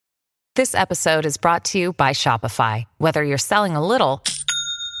This episode is brought to you by Shopify. Whether you're selling a little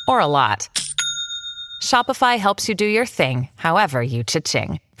or a lot, Shopify helps you do your thing, however you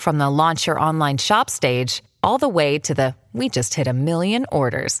cha-ching. From the launch your online shop stage, all the way to the we just hit 1 million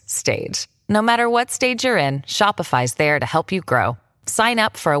orders stage. No matter what stage you're in, Shopify's there to help you grow. Sign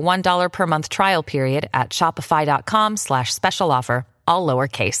up for a $1 per month trial period at shopify.com/special offer, all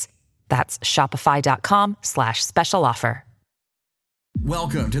lowercase. That's shopify.com/special offer.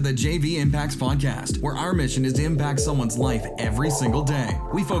 Welcome to the JV Impacts Podcast, where our mission is to impact someone's life every single day.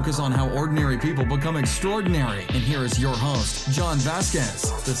 We focus on how ordinary people become extraordinary. And here is your host, John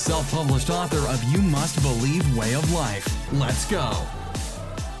Vasquez, the self-published author of You Must Believe Way of Life. Let's go.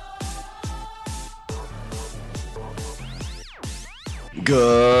 Good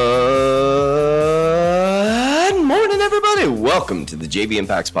morning, everybody. Welcome to the JV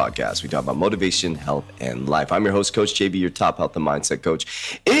Impacts Podcast. We talk about motivation, health, and life. I'm your host, Coach JV, your top health and mindset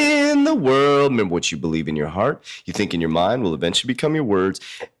coach in the world. Remember, what you believe in your heart, you think in your mind, will eventually become your words.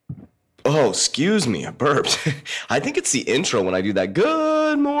 Oh, excuse me, I burped. I think it's the intro when I do that.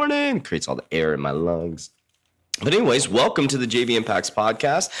 Good morning. It creates all the air in my lungs. But anyways, welcome to the JV Impacts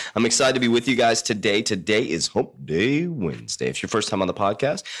Podcast. I'm excited to be with you guys today. Today is Hump Day Wednesday. If it's your first time on the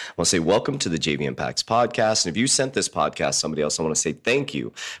podcast, I want to say welcome to the JV Impacts Podcast. And if you sent this podcast to somebody else, I want to say thank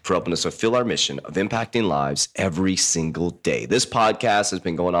you for helping us fulfill our mission of impacting lives every single day. This podcast has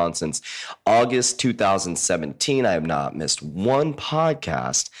been going on since August 2017. I have not missed one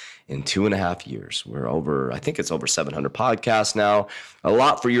podcast in 2.5 years. We're over, I think it's over 700 podcasts now. A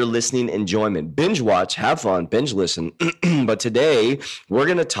lot for your listening enjoyment. Binge watch, have fun, binge listen. But today we're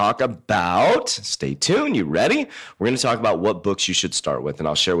going to talk about, stay tuned, you ready? We're going to talk about what books you should start with. And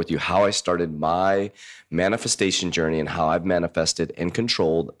I'll share with you how I started my manifestation journey and how I've manifested and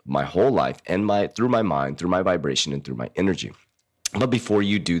controlled my whole life and through my mind, through my vibration, and through my energy. But before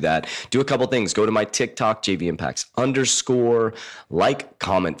you do that, do a couple things. Go to my TikTok, JV Impacts _ like,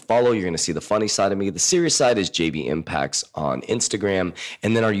 comment, follow. You're going to see the funny side of me. The serious side is JV Impacts on Instagram.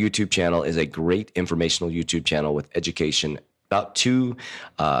 And then our YouTube channel is a great informational YouTube channel with education, about a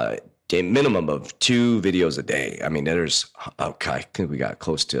minimum of 2 videos a day. I mean, I think we got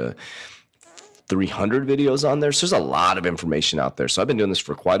close to 300 videos on there. So there's a lot of information out there. So I've been doing this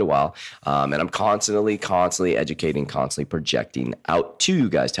for quite a while. And I'm constantly educating, constantly projecting out to you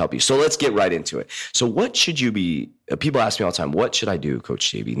guys to help you. So let's get right into it. So what should you be, people ask me all the time, what should I do,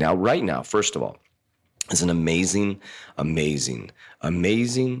 Coach JV? Now, right now, first of all, it's an amazing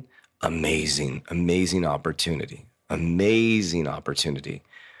opportunity. Amazing opportunity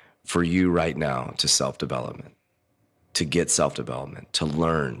for you right now to self-development. To get self-development, to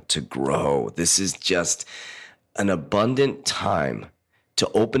learn, to grow. This is just an abundant time to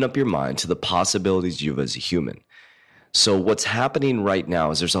open up your mind to the possibilities you have as a human. So what's happening right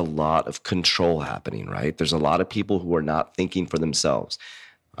now is there's a lot of control happening, right? There's a lot of people who are not thinking for themselves.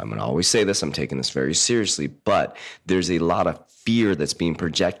 I'm going to always say this, I'm taking this very seriously, but there's a lot of fear that's being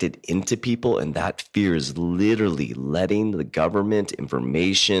projected into people, and that fear is literally letting the government,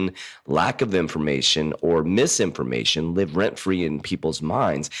 information, lack of information, or misinformation live rent-free in people's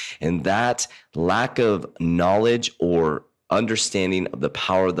minds. And that lack of knowledge or understanding of the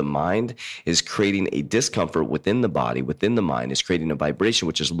power of the mind is creating a discomfort within the body, within the mind, is creating a vibration,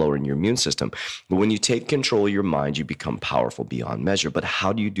 which is lowering your immune system. But when you take control of your mind, you become powerful beyond measure. But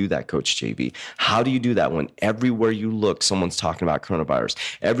how do you do that, Coach JV? How do you do that when everywhere you look, someone's talking about coronavirus?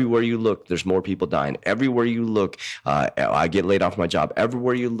 Everywhere you look, there's more people dying. Everywhere you look, I get laid off my job.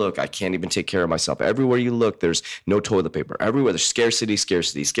 Everywhere you look, I can't even take care of myself. Everywhere you look, there's no toilet paper. Everywhere there's scarcity.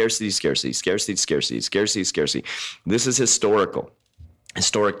 This is historic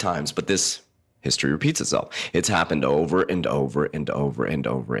times, but this history repeats itself. It's happened over and over. And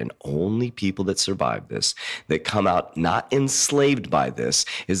only people that survive this, that come out not enslaved by this,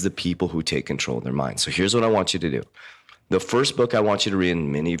 is the people who take control of their minds. So here's what I want you to do. The first book I want you to read,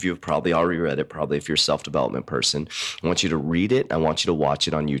 and many of you have probably already read it, probably if you're a self-development person, I want you to read it. I want you to watch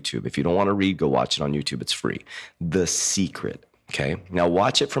it on YouTube. If you don't want to read, go watch it on YouTube. It's free. The Secret. Okay. Now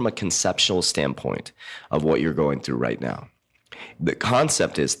watch it from a conceptual standpoint of what you're going through right now. The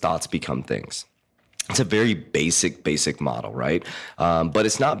concept is thoughts become things. It's a very basic model, right? But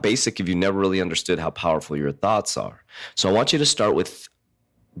it's not basic if you never really understood how powerful your thoughts are. So I want you to start with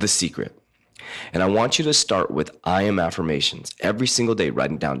The Secret. And I want you to start with I am affirmations. Every single day,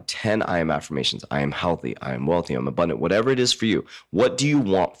 writing down 10 I am affirmations. I am healthy. I am wealthy. I'm abundant. Whatever it is for you. What do you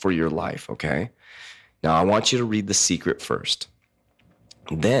want for your life, okay? Now, I want you to read The Secret first.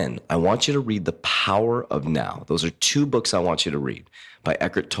 Then I want you to read The Power of Now. Those are 2 books I want you to read by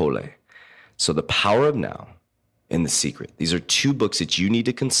Eckhart Tolle. So The Power of Now and The Secret. These are 2 books that you need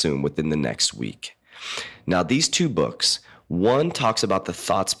to consume within the next week. Now, these 2 books, one talks about the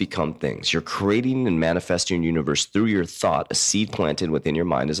thoughts become things. You're creating and manifesting your universe through your thought. A seed planted within your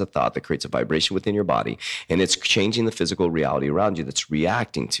mind is a thought that creates a vibration within your body, and it's changing the physical reality around you that's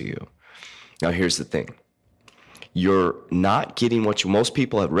reacting to you. Now, here's the thing. You're not getting what most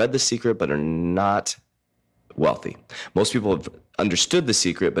people have read The Secret but are not wealthy. Most people have understood The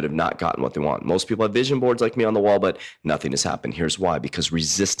Secret but have not gotten what they want. Most people have vision boards like me on the wall, but nothing has happened. Here's why. Because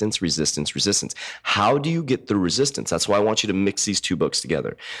resistance. How do you get through resistance? That's why I want you to mix these 2 books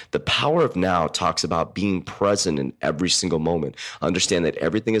together. The Power of Now talks about being present in every single moment. Understand that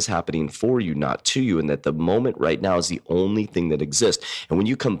everything is happening for you, not to you, and that the moment right now is the only thing that exists. And when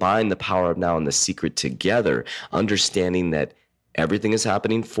you combine The Power of Now and The Secret together, understanding that everything is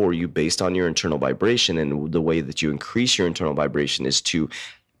happening for you based on your internal vibration, and the way that you increase your internal vibration is to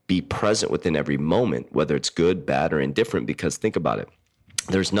be present within every moment, whether it's good, bad, or indifferent, because think about it.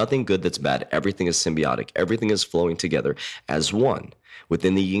 There's nothing good that's bad. Everything is symbiotic. Everything is flowing together as one.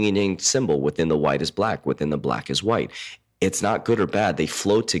 Within the yin and yang symbol, within the white is black, within the black is white. It's not good or bad. They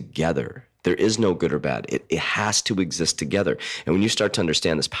flow together. There is no good or bad. It has to exist together. And when you start to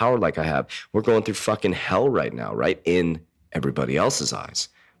understand this power like I have, we're going through fucking hell right now, right? In everybody else's eyes.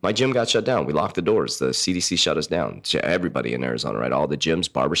 My gym got shut down. We locked the doors. The CDC shut us down. Everybody in Arizona, right? All the gyms,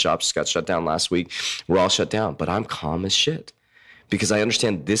 barbershops got shut down last week. We're all shut down. But I'm calm as shit because I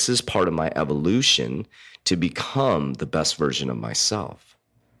understand this is part of my evolution to become the best version of myself.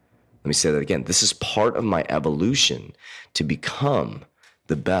 Let me say that again. This is part of my evolution to become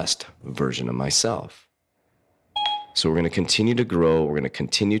the best version of myself. So we're going to continue to grow. We're going to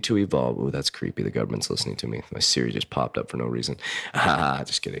continue to evolve. Oh, that's creepy. The government's listening to me. My Siri just popped up for no reason.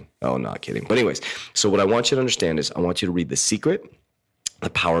 Just kidding. Oh, not kidding. But anyways, so what I want you to understand is I want you to read The Secret, The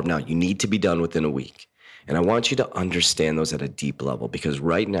Power of Now. You need to be done within a week. And I want you to understand those at a deep level, because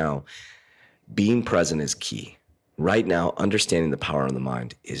right now, being present is key. Right now, understanding the power of the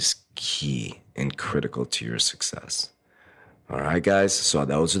mind is key and critical to your success. All right, guys. So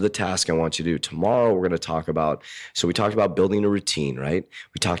those are the tasks I want you to do. Tomorrow, we're going to talk about, so we talked about building a routine, right?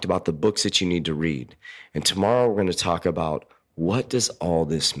 We talked about the books that you need to read. And tomorrow, we're going to talk about what does all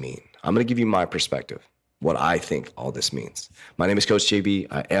this mean? I'm going to give you my perspective, what I think all this means. My name is Coach JB.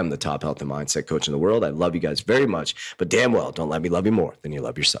 I am the top health and mindset coach in the world. I love you guys very much, but damn well, don't let me love you more than you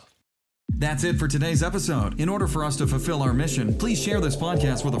love yourself. That's it for today's episode. In order for us to fulfill our mission, please share this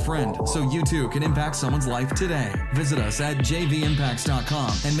podcast with a friend so you too can impact someone's life today. Visit us at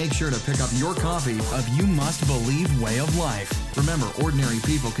jvimpacts.com and make sure to pick up your copy of You Must Believe Way of Life. Remember, ordinary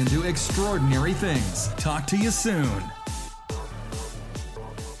people can do extraordinary things. Talk to you soon.